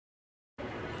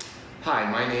Hi,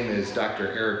 my name is Dr.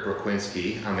 Eric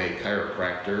Brokwinski. I'm a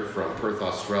chiropractor from Perth,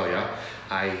 Australia.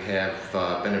 I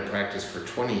have been in practice for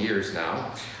 20 years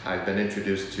now. I've been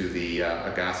introduced to the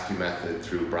Egoscue Method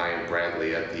through Brian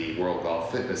Bradley at the World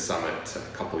Golf Fitness Summit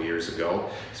a couple years ago.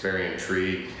 I was very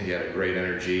intrigued. He had a great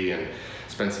energy and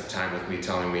spent some time with me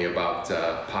telling me about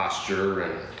posture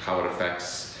and how it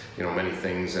affects many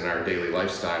things in our daily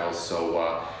lifestyles.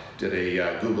 So did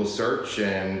a Google search,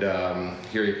 and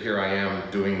here I am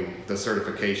doing the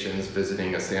certifications,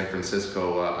 visiting a San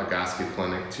Francisco Egoscue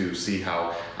clinic to see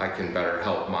how I can better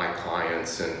help my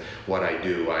clients and what I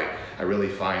do. I really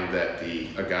find that the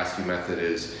Egoscue method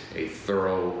is a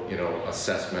thorough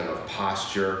assessment of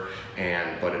posture,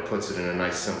 but it puts it in a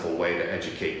nice simple way to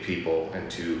educate people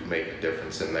and to make a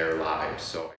difference in their lives.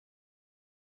 So